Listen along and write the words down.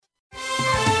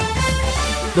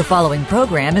The following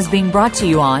program is being brought to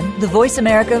you on the Voice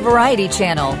America Variety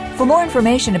Channel. For more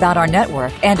information about our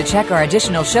network and to check our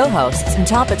additional show hosts and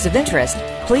topics of interest,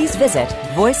 please visit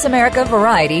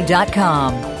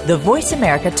voiceamericavariety.com. The Voice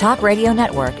America Talk Radio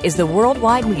Network is the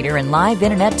worldwide leader in live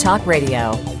Internet talk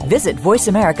radio. Visit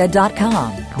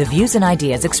voiceamerica.com. The views and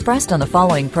ideas expressed on the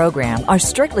following program are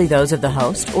strictly those of the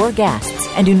host or guests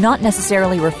and do not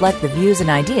necessarily reflect the views and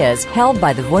ideas held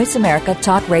by the Voice America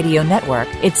Talk Radio Network,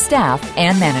 its staff,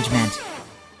 and management.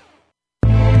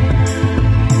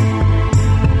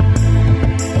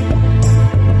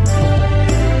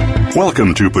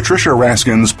 Welcome to Patricia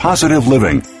Raskin's Positive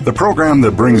Living, the program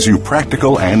that brings you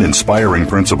practical and inspiring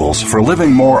principles for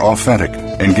living more authentic,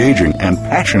 engaging, and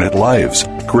passionate lives.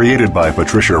 Created by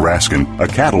Patricia Raskin, a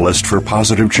catalyst for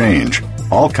positive change.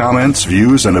 All comments,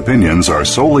 views, and opinions are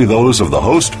solely those of the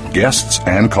host, guests,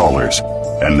 and callers.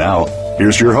 And now,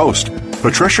 here's your host,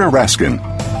 Patricia Raskin.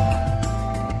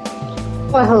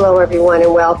 Well, hello, everyone,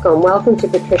 and welcome. Welcome to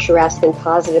Patricia Raskin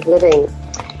Positive Living.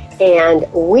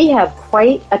 And we have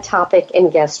quite a topic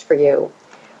and guest for you.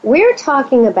 We're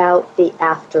talking about the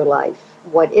afterlife.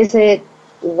 What is it?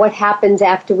 What happens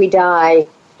after we die?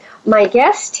 My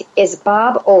guest is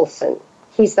Bob Olson.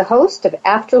 He's the host of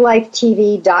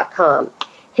AfterlifeTV.com.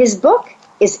 His book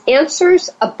is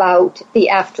Answers About the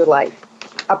Afterlife.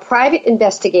 A private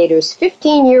investigator's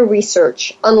 15-year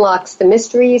research unlocks the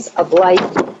mysteries of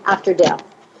life after death.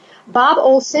 Bob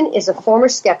Olson is a former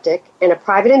skeptic and a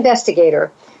private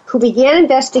investigator who began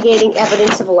investigating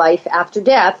evidence of life after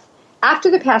death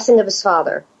after the passing of his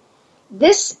father.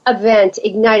 This event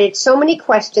ignited so many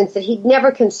questions that he'd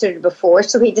never considered before,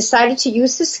 so he decided to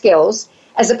use his skills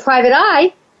as a private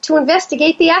eye to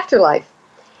investigate the afterlife.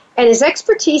 And his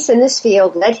expertise in this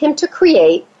field led him to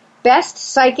create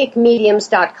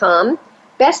BestPsychicMediums.com,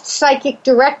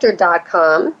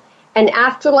 BestPsychicDirector.com, and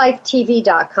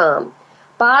AfterlifeTV.com.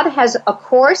 Bob has a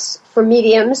course for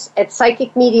mediums at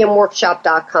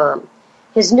PsychicMediumWorkshop.com.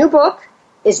 His new book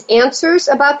is Answers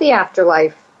About the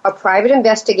Afterlife, a private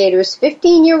investigator's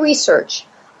 15-year research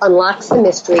unlocks the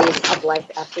mysteries of life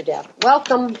after death.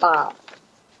 Welcome, Bob.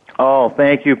 Oh,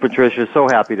 thank you, Patricia. So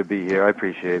happy to be here. I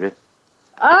appreciate it.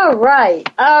 All right.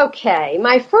 Okay.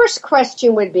 My first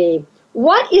question would be,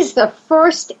 what is the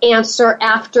first answer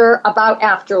about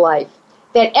afterlife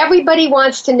that everybody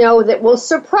wants to know that will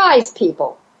surprise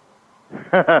people?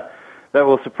 That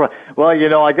will surprise. Well,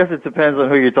 I guess it depends on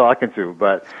who you're talking to,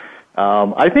 but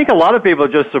I think a lot of people are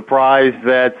just surprised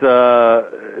that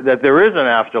there is an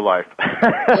afterlife.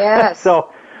 Yes.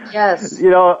 Yes.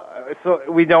 So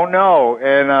we don't know,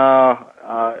 and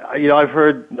I've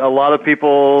heard a lot of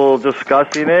people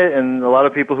discussing it, and a lot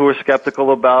of people who are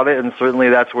skeptical about it, and certainly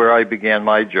that's where I began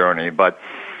my journey. But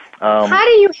how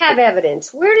do you have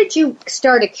evidence? Where did you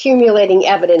start accumulating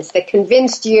evidence that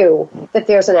convinced you that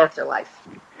there's an afterlife?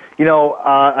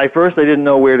 I didn't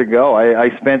know where to go.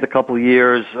 I spent a couple of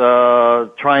years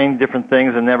trying different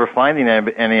things and never finding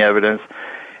any evidence.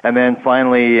 And then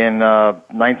finally in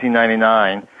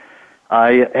 1999,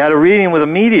 I had a reading with a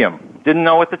medium. Didn't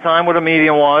know at the time what a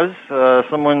medium was.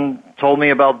 Someone told me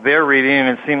about their reading,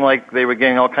 and it seemed like they were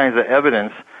getting all kinds of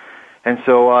evidence. And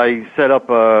so I set up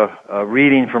a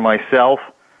reading for myself.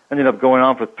 Ended up going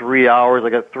on for 3 hours. I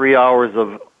got 3 hours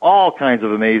of all kinds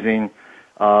of amazing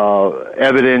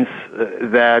evidence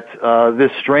that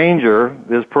this stranger,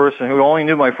 this person who only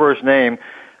knew my first name,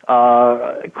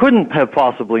 couldn't have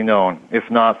possibly known if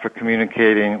not for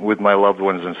communicating with my loved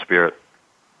ones in spirit.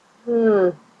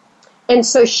 And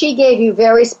so she gave you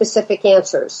very specific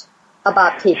answers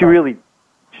about people.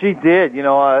 She did.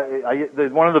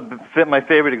 One of my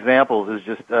favorite examples is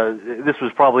just, this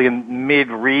was probably in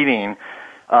mid-reading.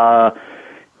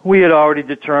 We had already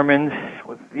determined,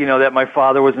 that my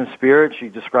father was in spirit. She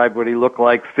described what he looked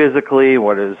like physically,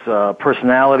 what his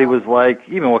personality was like,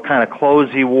 even what kind of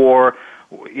clothes he wore,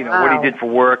 what he did for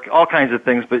work, all kinds of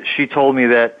things. But she told me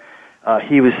that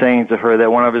he was saying to her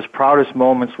that one of his proudest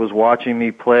moments was watching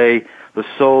me play the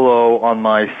solo on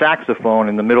my saxophone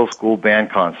in the middle school band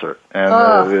concert. And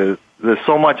there's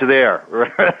so much there.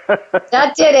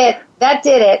 That did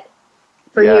it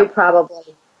for you,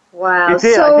 probably. Wow. It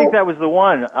did. I think that was the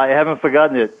one. I haven't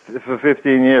forgotten it for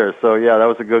 15 years. So, yeah, that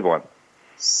was a good one.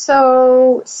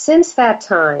 So, since that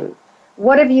time,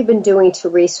 what have you been doing to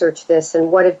research this, and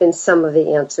what have been some of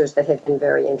the answers that have been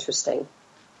very interesting?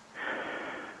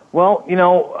 Well,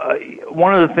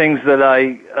 one of the things that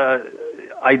I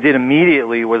did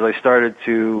immediately was I started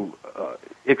to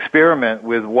experiment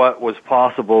with what was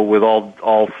possible with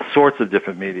all sorts of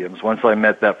different mediums. Once I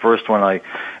met that first one, I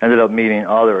ended up meeting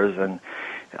others, and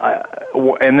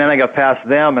and then I got past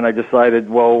them, and I decided,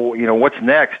 well, what's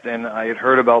next? And I had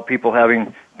heard about people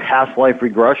having past life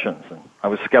regressions, and I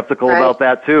was skeptical about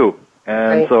that too.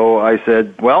 And so I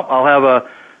said, well, I'll have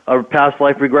a past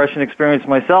life regression experience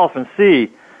myself and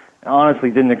see. I honestly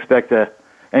didn't expect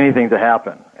anything to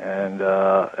happen, and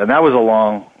that was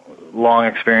a long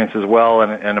experience as well,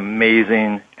 and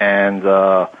amazing. And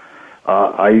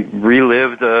I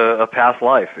relived a past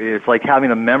life. It's like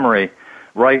having a memory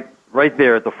right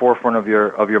there at the forefront of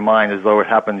your mind, as though it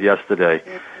happened yesterday.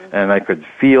 And I could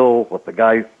feel what the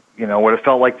guy, what it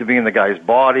felt like to be in the guy's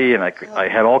body, and I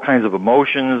had all kinds of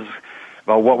emotions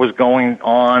about what was going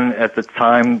on at the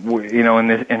time,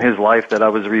 in his life that I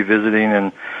was revisiting,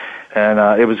 and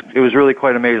it was really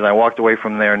quite amazing. I walked away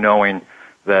from there knowing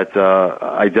that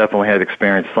I definitely had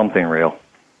experienced something real.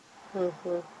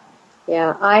 Mm-hmm.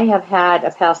 Yeah, I have had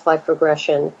a past life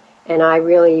regression, and I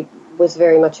really was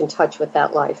very much in touch with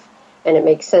that life, and it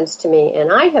makes sense to me.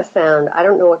 And I have found, I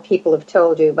don't know what people have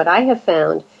told you, but I have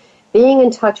found being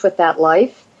in touch with that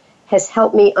life has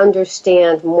helped me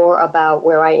understand more about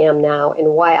where I am now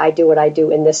and why I do what I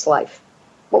do in this life.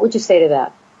 What would you say to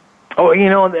that? Oh,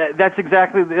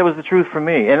 that was the truth for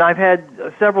me. And I've had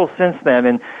several since then.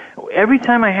 And every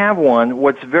time I have one,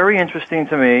 what's very interesting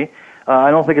to me,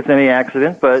 I don't think it's any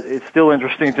accident, but it's still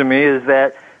interesting to me, is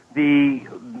that the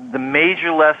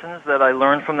major lessons that I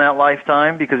learned from that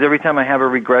lifetime, because every time I have a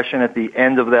regression at the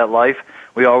end of that life,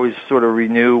 we always sort of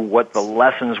renew what the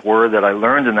lessons were that I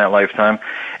learned in that lifetime,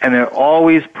 and they're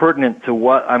always pertinent to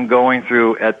what I'm going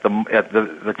through at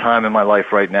the time in my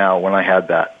life right now when I had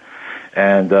that.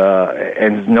 And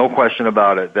no question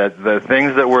about it, that the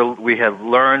things that we have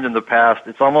learned in the past,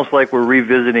 it's almost like we're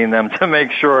revisiting them to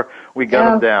make sure we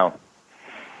got them down.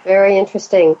 Very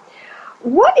interesting.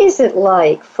 What is it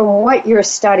like, from what your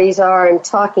studies are and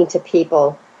talking to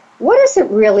people, what is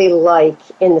it really like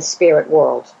in the spirit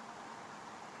world?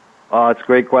 Oh, it's a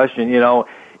great question.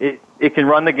 It can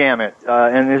run the gamut,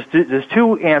 and there's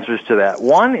two answers to that.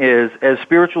 One is, as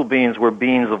spiritual beings, we're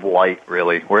beings of light,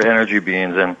 really. We're energy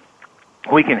beings, and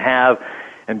we can have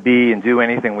and be and do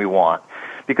anything we want,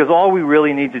 because all we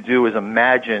really need to do is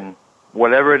imagine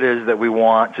whatever it is that we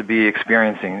want to be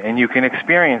experiencing, and you can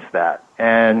experience that.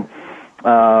 And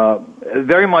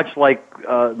very much like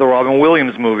the Robin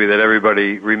Williams movie that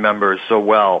everybody remembers so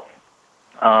well.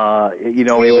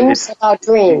 Dreams about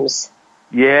dreams.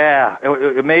 Yeah,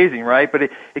 amazing, right? But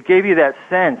it gave you that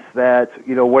sense that,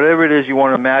 whatever it is you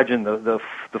want to imagine, the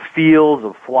fields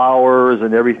of flowers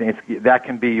and everything, that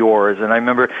can be yours. And I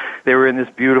remember they were in this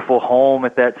beautiful home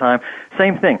at that time.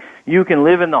 Same thing. You can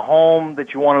live in the home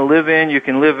that you want to live in. You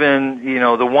can live in,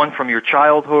 the one from your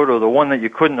childhood, or the one that you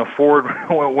couldn't afford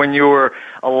when you were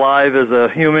alive as a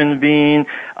human being.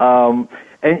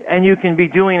 And you can be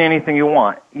doing anything you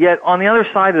want. Yet on the other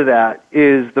side of that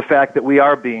is the fact that we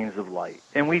are beings of light,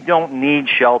 and we don't need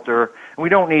shelter, and we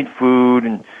don't need food,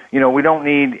 and we don't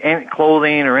need any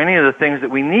clothing or any of the things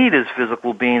that we need as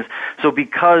physical beings. So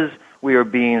because we are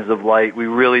beings of light, we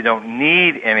really don't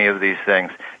need any of these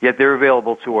things. Yet they're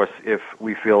available to us if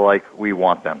we feel like we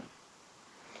want them.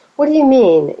 What do you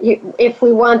mean? If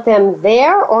we want them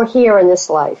there or here in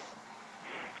this life?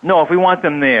 No, if we want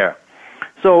them there.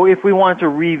 So if we want to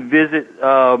revisit,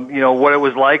 what it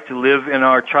was like to live in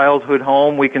our childhood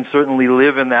home, we can certainly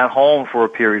live in that home for a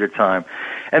period of time.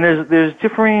 And there's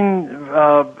differing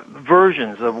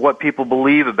versions of what people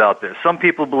believe about this. Some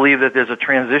people believe that there's a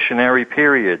transitionary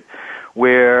period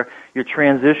where you're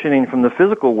transitioning from the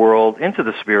physical world into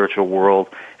the spiritual world,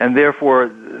 and therefore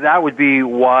that would be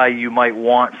why you might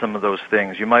want some of those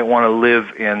things. You might want to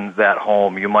live in that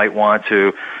home. You might want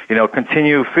to,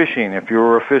 continue fishing if you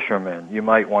were a fisherman. You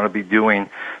might want to be doing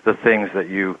the things that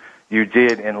you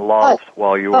did and loved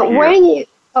while you were here.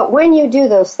 But when you do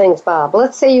those things, Bob,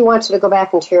 let's say you wanted to go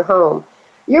back into your home,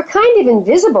 you're kind of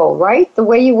invisible, right? The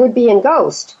way you would be in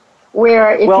Ghost,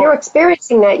 where if you're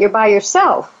experiencing that, you're by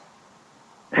yourself.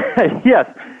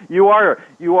 Yes, you are.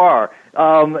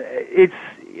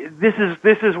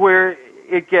 This is where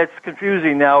it gets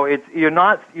confusing. Now, you're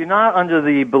not under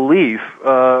the belief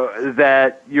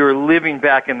that you're living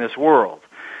back in this world.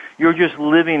 You're just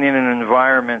living in an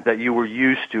environment that you were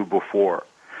used to before.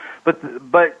 But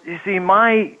you see,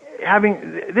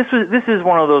 this is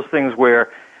one of those things where,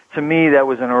 to me, that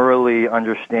was an early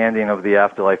understanding of the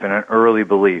afterlife and an early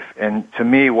belief. And to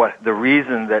me, the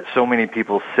reason that so many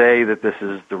people say that this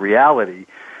is the reality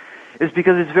is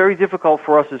because it's very difficult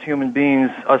for us as human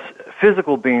beings, us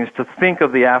physical beings, to think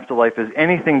of the afterlife as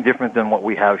anything different than what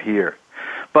we have here.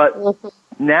 But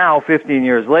now, 15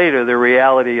 years later, the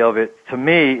reality of it, to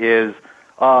me, is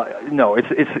No,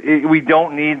 we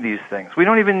don't need these things. We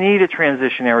don't even need a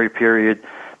transitionary period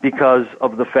because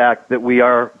of the fact that we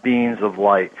are beings of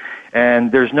light.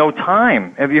 And there's no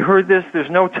time. Have you heard this? There's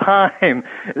no time.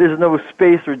 There's no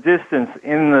space or distance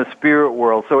in the spirit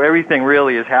world. So everything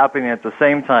really is happening at the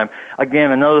same time.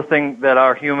 Again, another thing that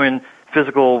our human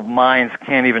physical minds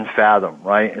can't even fathom,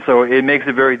 right? So it makes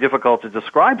it very difficult to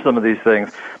describe some of these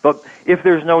things. But if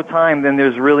there's no time, then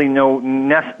there's really no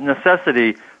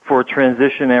necessity for a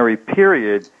transitionary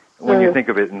period when you think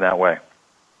of it in that way.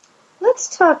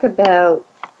 Let's talk about,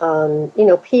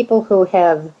 people who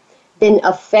have been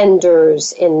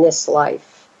offenders in this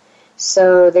life.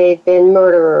 So they've been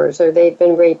murderers, or they've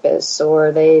been rapists,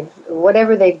 or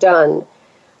whatever they've done.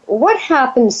 What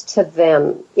happens to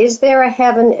them? Is there a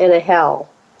heaven and a hell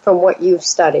from what you've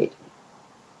studied?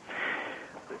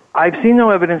 I've seen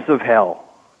no evidence of hell.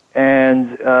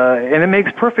 And it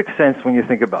makes perfect sense when you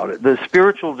think about it. The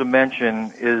spiritual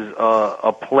dimension is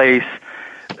a place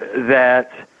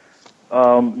that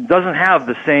doesn't have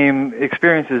the same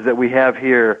experiences that we have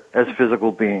here as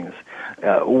physical beings.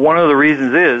 One of the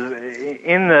reasons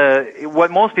is,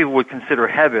 what most people would consider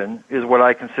heaven is what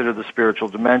I consider the spiritual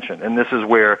dimension. And this is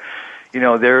where,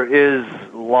 there is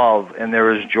love, and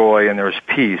there is joy, and there is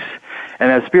peace.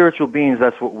 And as spiritual beings,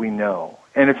 that's what we know.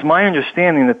 And it's my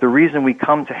understanding that the reason we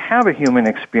come to have a human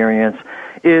experience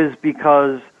is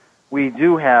because we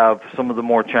do have some of the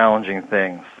more challenging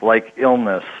things, like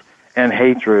illness and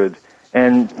hatred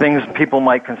and things people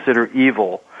might consider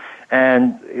evil.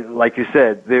 And like you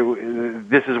said,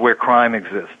 this is where crime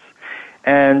exists.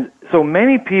 And so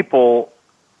many people,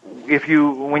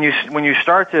 when you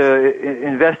start to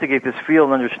investigate this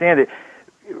field and understand it,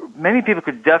 many people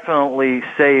could definitely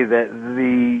say that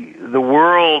the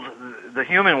world, the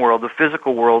human world, the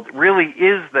physical world, really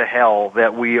is the hell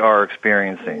that we are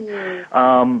experiencing.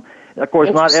 Of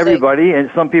course, not everybody, and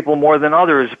some people more than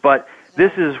others, but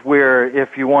this is where,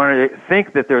 if you want to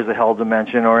think that there's a hell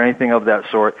dimension or anything of that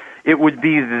sort, it would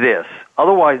be this.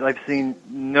 Otherwise, I've seen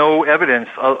no evidence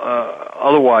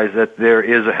otherwise that there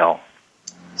is a hell.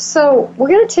 So we're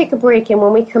going to take a break, and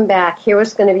when we come back, here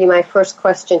is going to be my first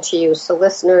question to you. So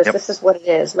listeners, This is what it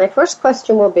is. My first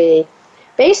question will be,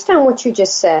 based on what you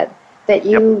just said, that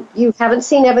you haven't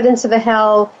seen evidence of a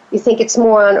hell, you think it's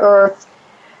more on earth,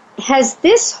 has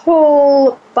this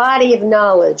whole body of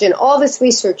knowledge and all this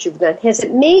research you've done, has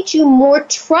it made you more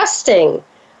trusting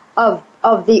of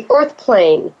the earth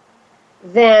plane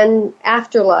than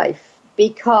afterlife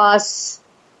because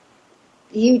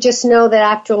you just know that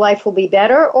afterlife will be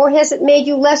better, or has it made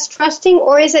you less trusting,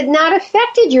 or has it not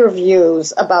affected your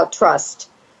views about trust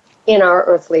in our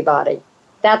earthly body?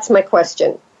 That's my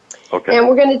question. Okay. And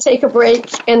we're going to take a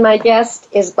break, and my guest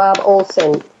is Bob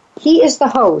Olson. He is the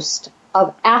host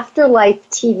of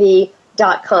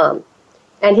AfterlifeTV.com,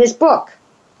 and his book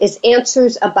is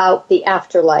Answers About the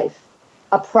Afterlife.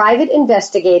 A private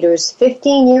investigator's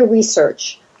 15-year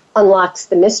research unlocks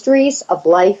the mysteries of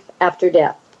life after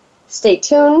death. Stay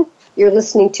tuned. You're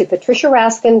listening to Patricia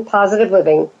Raskin, Positive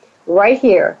Living, right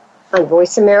here on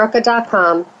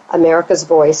VoiceAmerica.com, America's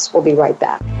Voice. We'll be right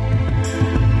back.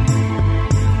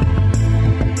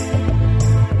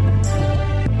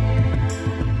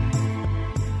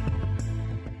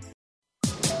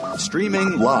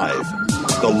 Streaming live,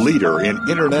 the leader in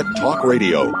Internet talk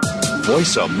radio,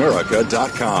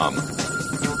 VoiceAmerica.com.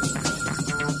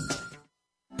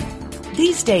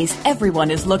 These days,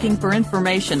 everyone is looking for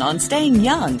information on staying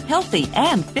young, healthy,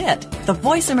 and fit. The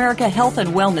Voice America Health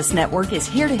and Wellness Network is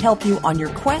here to help you on your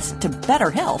quest to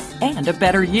better health and a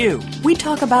better you. We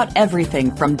talk about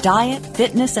everything from diet,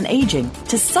 fitness, and aging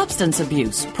to substance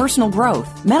abuse, personal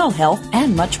growth, mental health,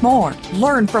 and much more.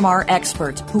 Learn from our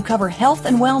experts who cover health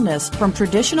and wellness from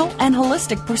traditional and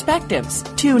holistic perspectives.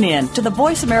 Tune in to the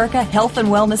Voice America Health and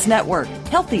Wellness Network.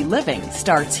 Healthy living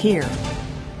starts here.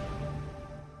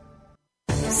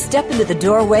 Step into the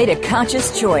doorway to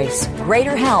conscious choice,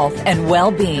 greater health, and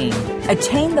well-being.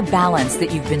 Attain the balance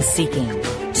that you've been seeking.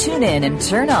 Tune in and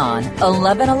turn on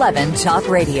 1111 Talk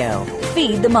Radio.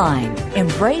 Feed the mind.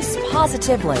 Embrace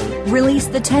positively. Release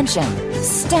the tension.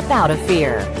 Step out of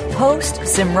fear. Host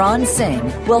Simran Singh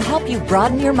will help you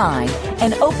broaden your mind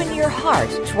and open your heart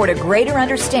toward a greater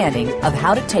understanding of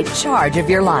how to take charge of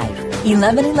your life.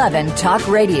 1111 Talk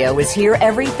Radio is here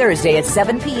every Thursday at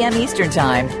 7 p.m. Eastern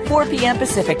Time, 4 p.m.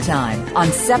 Pacific Time on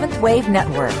 7th Wave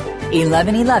Network.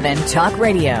 1111 Talk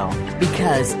Radio,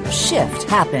 because shift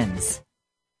happens.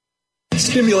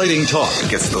 Stimulating talk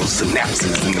gets those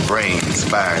synapses in the brain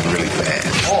firing really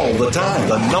fast. all the time.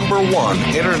 The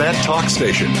 #1 Internet talk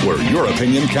station where your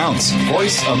opinion counts.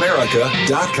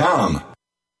 VoiceAmerica.com.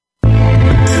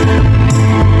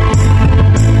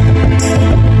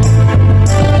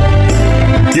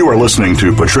 You are listening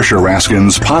to Patricia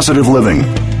Raskin's Positive Living.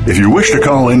 If you wish to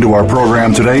call into our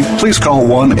program today, please call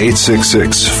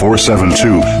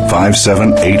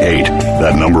 1-866-472-5788.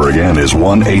 That number again is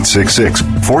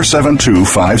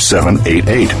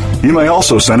 1-866-472-5788. You may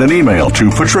also send an email to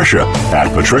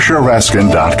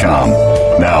patricia@patriciaraskin.com.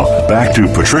 Now, back to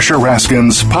Patricia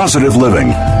Raskin's Positive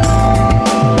Living.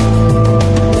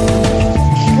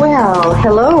 Well,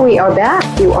 hello, we are back.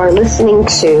 You are listening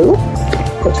to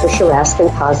Patricia Raskin,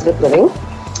 Positive Living,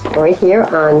 right here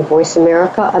on Voice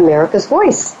America, America's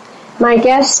Voice. My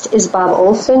guest is Bob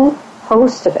Olson,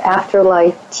 host of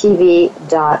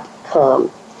AfterlifeTV.com.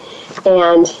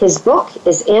 And his book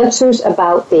is Answers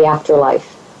About the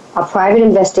Afterlife. A private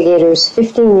investigator's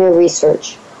 15-year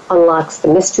research unlocks the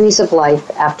mysteries of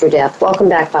life after death. Welcome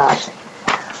back, Bob.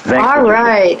 All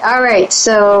right.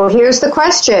 So here's the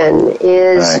question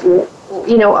is,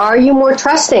 are you more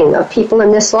trusting of people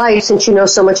in this life since you know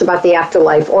so much about the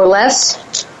afterlife, or less,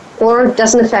 or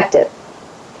doesn't affect it?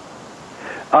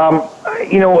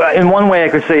 In one way I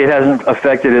could say it hasn't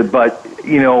affected it, but,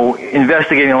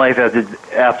 investigating life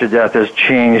after death has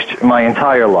changed my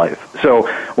entire life. So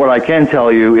what I can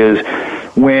tell you is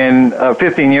when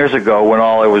 15 years ago, when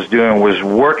all I was doing was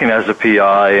working as a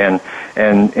PI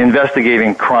and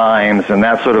investigating crimes and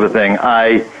that sort of a thing,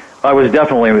 I was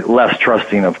definitely less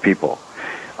trusting of people.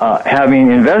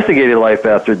 Having investigated life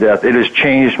after death, it has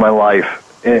changed my life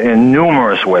in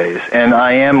numerous ways, and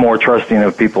I am more trusting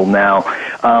of people now,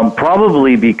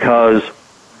 probably because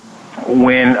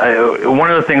one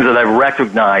of the things that I've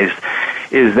recognized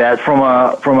is that from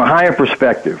a higher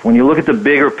perspective, when you look at the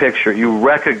bigger picture, you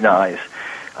recognize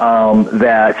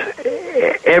that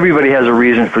everybody has a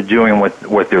reason for doing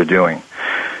what they're doing.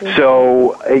 Mm-hmm.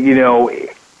 So,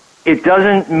 it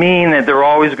doesn't mean that they're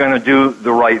always going to do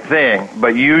the right thing,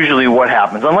 but usually what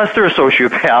happens, unless they're a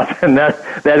sociopath, and that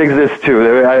exists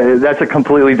too, that's a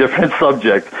completely different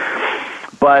subject,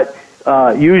 but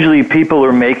usually people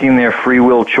are making their free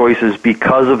will choices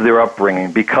because of their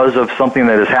upbringing, because of something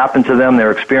that has happened to them,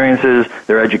 their experiences,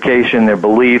 their education, their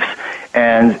beliefs,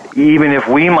 and even if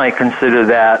we might consider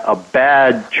that a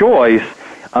bad choice,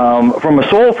 from a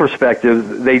soul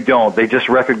perspective, they don't. They just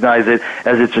recognize it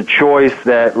as it's a choice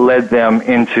that led them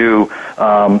into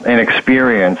an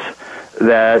experience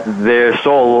that their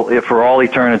soul, for all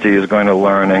eternity, is going to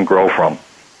learn and grow from.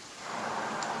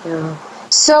 Yeah.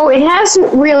 So it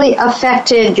hasn't really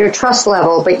affected your trust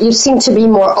level, but you seem to be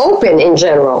more open in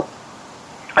general.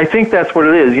 I think that's what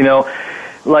it is.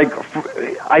 I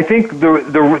think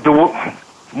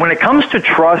when it comes to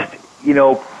trust,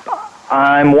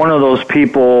 I'm one of those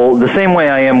people, the same way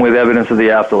I am with evidence of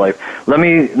the afterlife. Let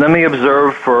me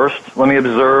observe first. Let me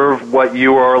observe what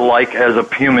you are like as a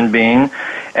human being,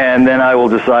 and then I will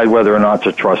decide whether or not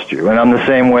to trust you. And I'm the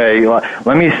same way.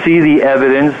 Let me see the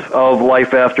evidence of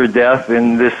life after death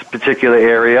in this particular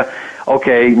area.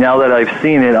 Okay, now that I've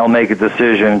seen it, I'll make a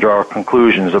decision, draw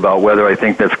conclusions about whether I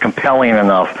think that's compelling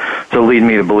enough to lead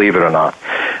me to believe it or not.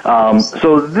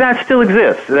 So that still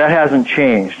exists. That hasn't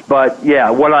changed. But yeah,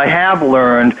 what I have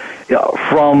learned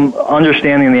from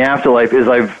understanding the afterlife is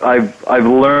I've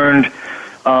learned.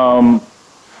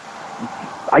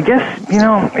 I guess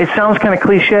it sounds kind of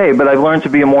cliche, but I've learned to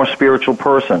be a more spiritual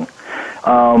person.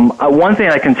 One thing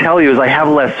I can tell you is I have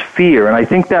less fear, and I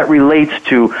think that relates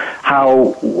to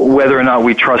whether or not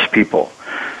we trust people.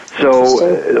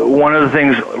 So one of the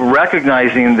things,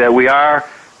 recognizing that we are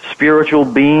spiritual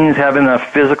beings having a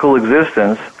physical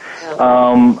existence,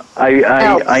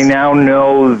 I now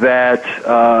know that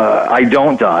I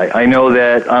don't die. I know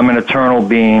that I'm an eternal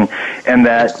being, and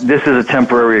that this is a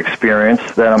temporary experience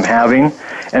that I'm having,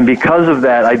 and because of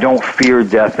that, I don't fear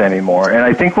death anymore. And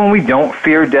I think when we don't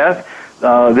fear death,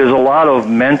 there's a lot of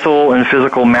mental and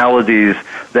physical maladies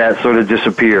that sort of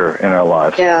disappear in our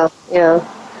lives. Yeah.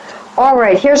 All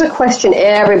right, here's a question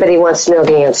everybody wants to know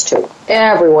the answer to.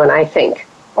 Everyone, I think,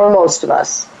 or most of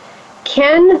us.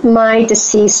 Can my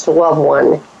deceased loved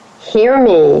one hear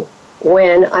me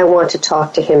when I want to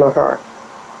talk to him or her?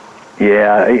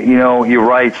 Yeah, you're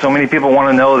right. So many people want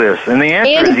to know this. And the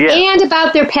answer is yes. And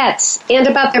about their pets. It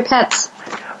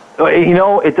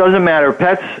doesn't matter.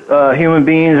 Pets, human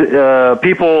beings,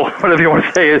 people, whatever you want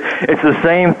to say, it's the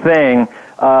same thing.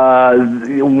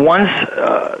 Once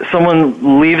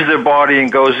someone leaves their body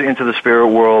and goes into the spirit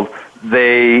world,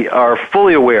 they are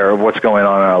fully aware of what's going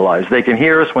on in our lives. They can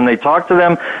hear us when they talk to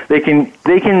them. They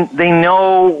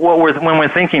know when we're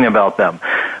thinking about them.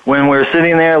 When we're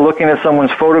sitting there looking at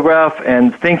someone's photograph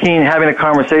and having a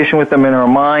conversation with them in our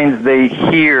minds, they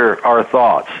hear our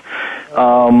thoughts.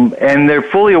 And they're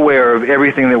fully aware of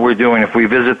everything that we're doing. If we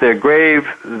visit their grave,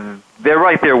 they're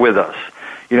right there with us.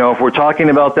 If we're talking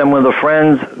about them with a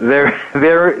friend, they're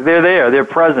there, they're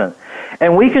present.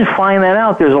 And we can find that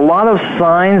out. There's a lot of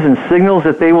signs and signals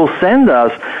that they will send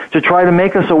us to try to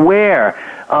make us aware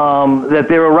that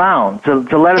they're around, to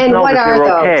let us know that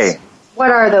they're okay. What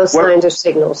are those signs or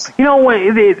signals? Some of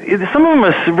them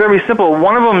are very simple.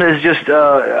 One of them is just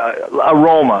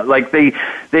aroma. Like if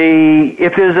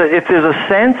there's a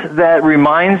scent that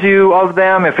reminds you of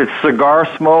them, if it's cigar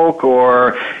smoke,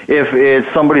 or if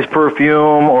it's somebody's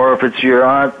perfume, or if it's your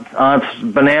aunt's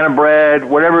banana bread,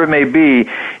 whatever it may be,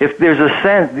 if there's a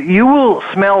scent, you will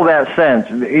smell that scent,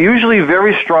 usually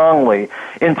very strongly,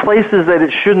 in places that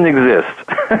it shouldn't exist.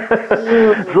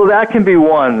 So that can be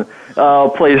one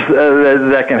place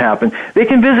that can happen. They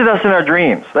can visit us in our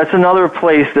dreams. That's another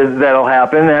place that'll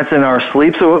happen. That's in our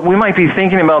sleep. So we might be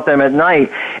thinking about them at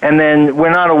night, and then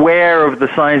we're not aware of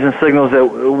the signs and signals that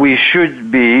we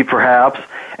should be, perhaps.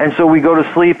 And so we go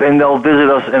to sleep, and they'll visit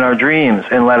us in our dreams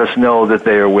and let us know that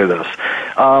they are with us.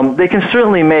 They can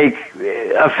certainly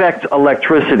affect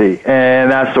electricity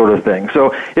and that sort of thing.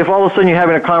 So if all of a sudden you're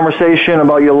having a conversation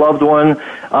about your loved one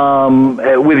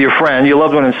with your friend, your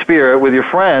loved one in spirit with your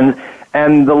friend,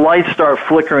 and the lights start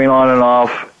flickering on and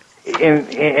off,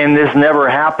 and this never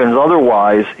happens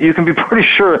otherwise, you can be pretty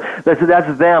sure that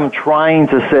that's them trying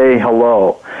to say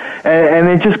hello. And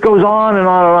it just goes on and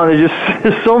on and on.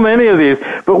 There's so many of these.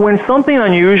 But when something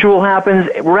unusual happens,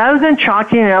 rather than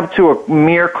chalking it up to a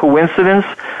mere coincidence,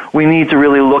 we need to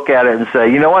really look at it and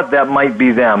say, you know what, that might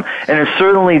be them. And it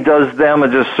certainly does them a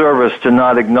disservice to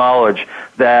not acknowledge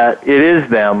that it is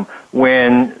them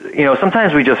when,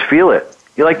 sometimes we just feel it.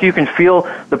 You can feel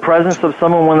the presence of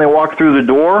someone when they walk through the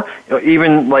door,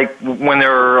 even like when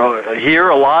they're here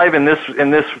alive in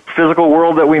this physical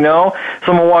world that we know.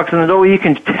 Someone walks in the door, you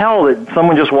can tell that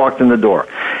someone just walked in the door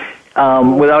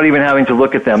without even having to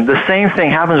look at them. The same thing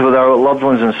happens with our loved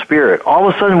ones in spirit. All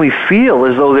of a sudden we feel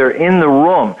as though they're in the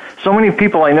room. So many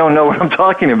people I know what I'm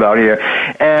talking about here.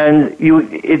 And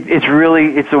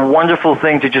it's a wonderful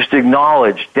thing to just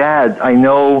acknowledge, Dad, I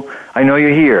know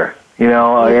you're here.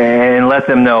 And let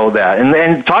them know that,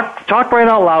 and talk right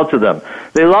out loud to them.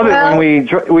 They love it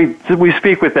when we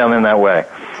speak with them in that way.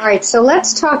 All right, so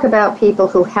let's talk about people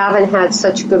who haven't had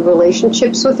such good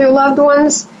relationships with their loved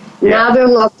ones. Yeah. Now their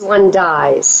loved one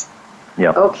dies.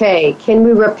 Yeah. Okay, can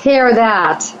we repair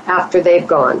that after they've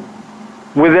gone?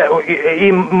 With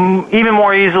even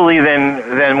more easily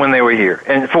than when they were here,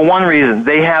 and for one reason,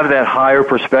 they have that higher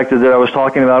perspective that I was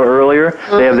talking about earlier.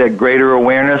 Mm-hmm. They have that greater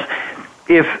awareness.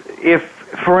 If,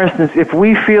 for instance, if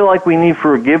we feel like we need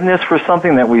forgiveness for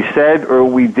something that we said or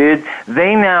we did,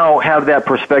 they now have that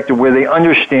perspective where they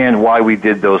understand why we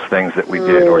did those things that we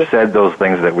did or said those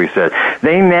things that we said.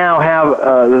 They now have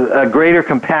a greater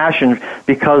compassion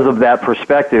because of that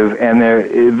perspective, and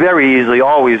they very easily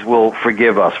always will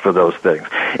forgive us for those things.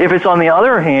 If it's on the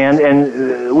other hand,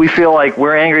 and we feel like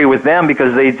we're angry with them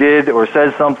because they did or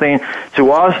said something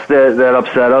to us that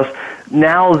upset us,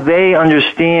 now they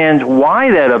understand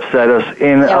why that upset us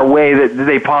in a way that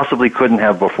they possibly couldn't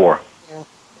have before.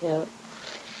 Yeah.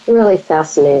 Really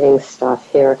fascinating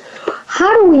stuff here.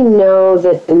 How do we know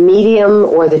that the medium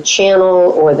or the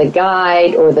channel or the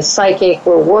guide or the psychic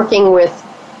we're working with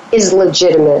is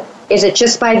legitimate? Is it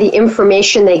just by the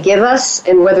information they give us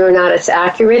and whether or not it's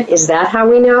accurate? Is that how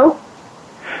we know?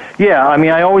 Yeah,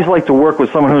 I always like to work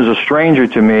with someone who's a stranger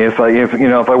to me. If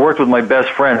I worked with my best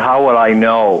friend, how would I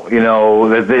know,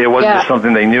 that it wasn't just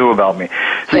something they knew about me?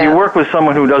 So you work with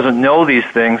someone who doesn't know these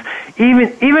things.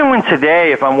 Even when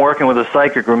today, if I'm working with a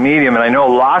psychic or medium, and I know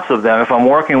lots of them, if I'm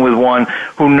working with one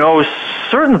who knows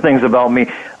certain things about me,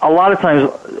 a lot of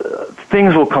times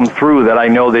things will come through that I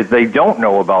know that they don't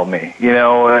know about me,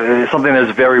 something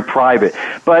that's very private.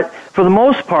 But for the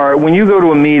most part, when you go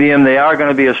to a medium, they are going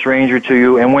to be a stranger to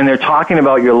you, and when they're talking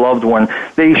about your loved one,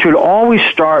 they should always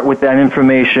start with that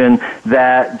information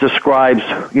that describes,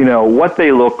 what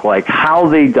they look like, how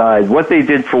they died, what they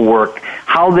did for work,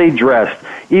 how they dressed.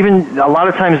 Even a lot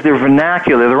of times their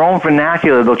vernacular, their own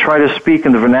vernacular, they'll try to speak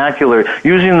in the vernacular,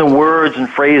 using the words and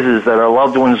phrases that our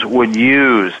loved ones would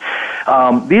use.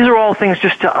 These are all things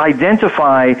just to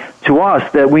identify to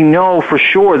us that we know for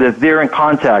sure that they're in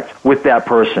contact with that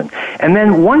person. And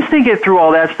then once they get through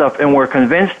all that stuff and we're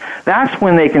convinced, that's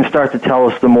when they can start to tell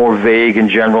us the more vague and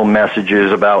general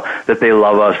messages about that they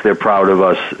love us, they're proud of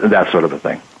us, that sort of a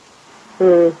thing.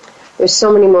 There's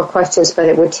so many more questions, but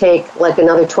it would take like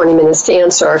another 20 minutes to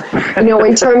answer.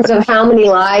 In terms of how many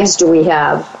lives do we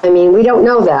have? We don't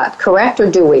know that, correct,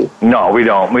 or do we? No, we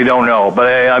don't. We don't know. But,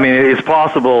 it's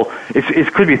possible.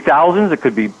 It could be thousands. It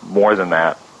could be more than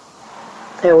that.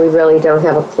 And we really don't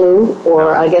have a clue,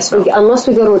 or I guess unless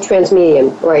we go to a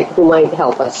transmedium, right, who might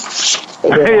help us.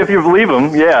 If you believe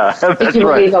them, yeah, that's if you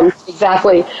right. believe them,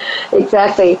 exactly.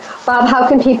 Bob, how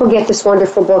can people get this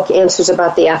wonderful book, Answers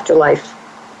About the Afterlife?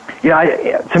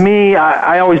 Yeah, to me,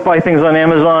 I always buy things on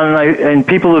Amazon, and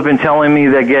people have been telling me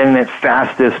they're getting it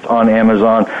fastest on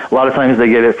Amazon. A lot of times they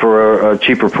get it for a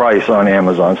cheaper price on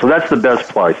Amazon, so that's the best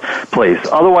place.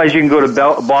 Otherwise, you can go to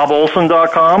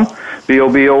bobolson.com,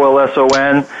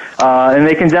 BOBOLSON, and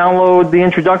they can download the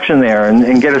introduction there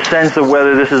and get a sense of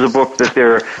whether this is a book that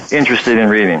they're interested in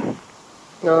reading.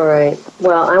 All right.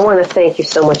 Well, I want to thank you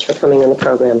so much for coming on the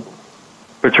program.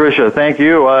 Patricia, thank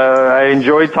you. I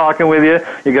enjoyed talking with you.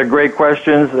 You got great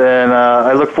questions, and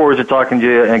I look forward to talking to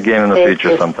you again in the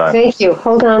future sometime. Thank you.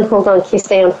 Hold on.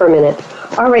 Stay on for a minute.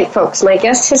 All right, folks. My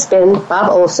guest has been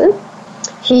Bob Olson.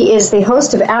 He is the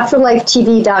host of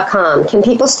AfterlifeTV.com. Can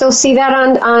people still see that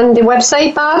on the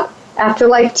website, Bob?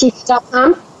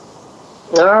 AfterlifeTV.com?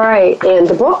 All right. And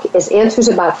the book is Answers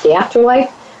About the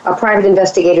Afterlife. A Private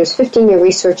Investigator's 15-year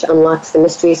research unlocks the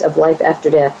mysteries of life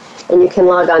after death. And you can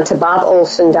log on to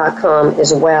bobolson.com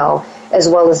as well as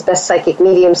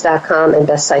bestpsychicmediums.com and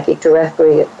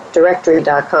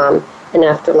bestpsychicdirectory.com and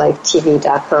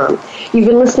afterlifetv.com. You've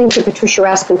been listening to Patricia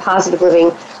Raskin, Positive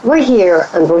Living, right here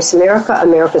on Voice America,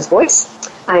 America's Voice.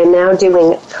 I am now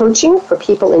doing coaching for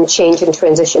people in change and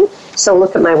transition. So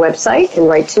look at my website and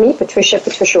write to me,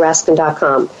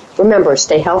 patriciaraskin.com. Remember,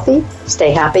 stay healthy,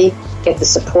 stay happy, get the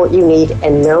support you need,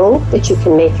 and know that you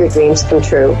can make your dreams come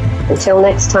true. Until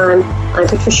next time, I'm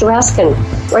Patricia Raskin,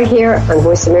 right here on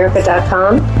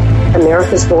voiceamerica.com,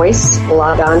 America's Voice.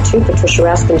 Log on to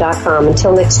patriciaraskin.com.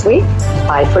 Until next week,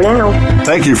 bye for now.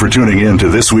 Thank you for tuning in to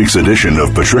this week's edition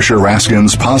of Patricia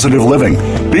Raskin's Positive Living.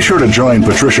 Be sure to join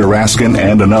Patricia Raskin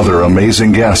and another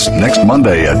amazing guest next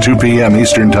Monday at 2 p.m.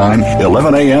 Eastern Time,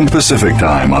 11 a.m. Pacific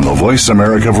Time on the Voice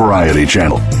America Variety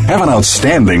Channel. Have an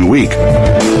outstanding week.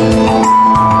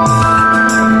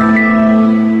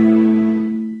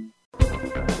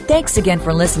 Thanks again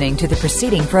for listening to the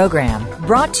preceding program,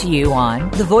 brought to you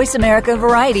on the Voice America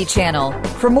Variety Channel.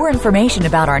 For more information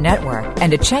about our network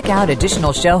and to check out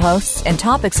additional show hosts and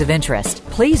topics of interest,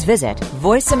 please visit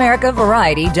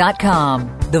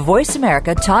voiceamericavariety.com. The Voice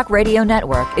America Talk Radio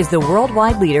Network is the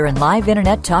worldwide leader in live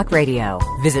Internet talk radio.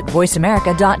 Visit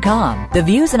voiceamerica.com. The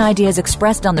views and ideas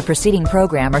expressed on the preceding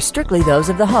program are strictly those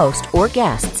of the host or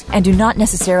guests and do not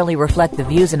necessarily reflect the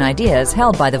views and ideas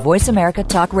held by the Voice America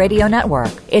Talk Radio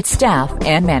Network, its staff,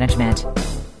 and management.